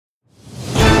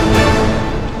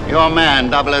Your man,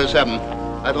 007.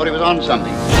 I thought he was on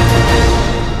something.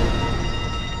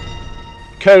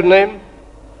 Codename?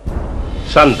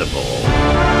 Thunderball.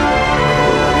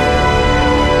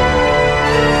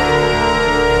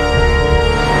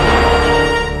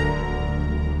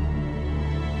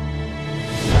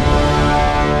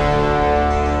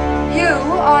 You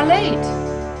are late.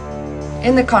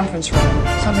 In the conference room.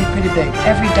 Something pretty big.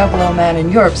 Every 00 man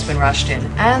in Europe's been rushed in,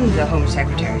 and the Home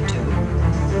Secretary, too.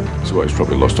 That's why he's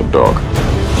probably lost a dog.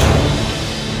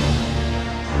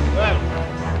 Well,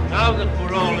 now that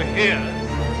we're all here...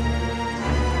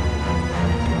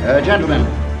 Gentlemen,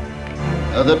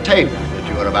 the tape that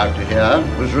you are about to hear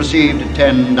was received at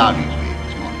 10 Downing Street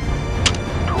this morning.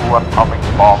 2 atomic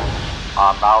bombs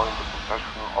are now in the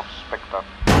possession of Spectre.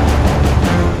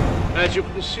 As you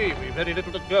can see, we've very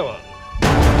little to go on.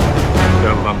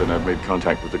 Down in London, I've made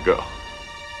contact with the girl.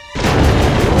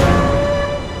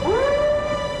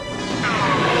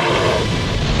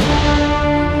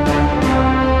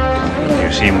 You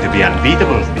seem to be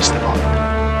unbeatable, Mr. Bond.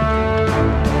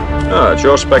 Ah, it's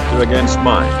your Spectre against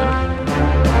mine, huh?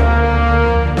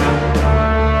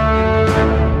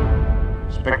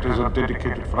 Spectre is a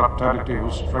dedicated fraternity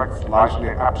whose strength lies in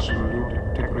the absolute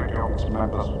integrity of its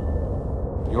members.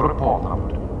 Your report,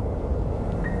 Howard.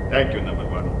 Thank you, number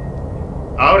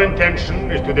 1. Our intention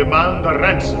is to demand a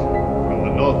ransom from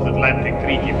the North Atlantic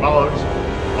Treaty Powers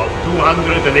of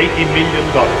 $280 million.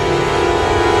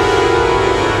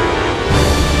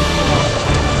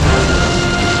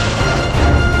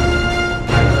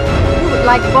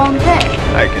 Like Bond dead.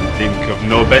 I can think of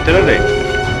no better arrangement.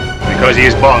 Because he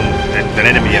is Bond and an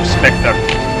enemy of Spectre.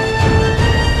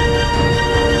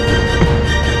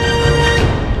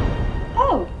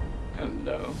 Oh.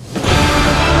 Hello.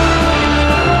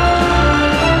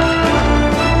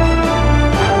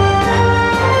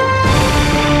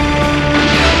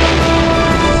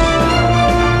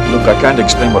 Look, I can't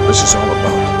explain what this is all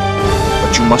about.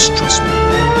 But you must trust me.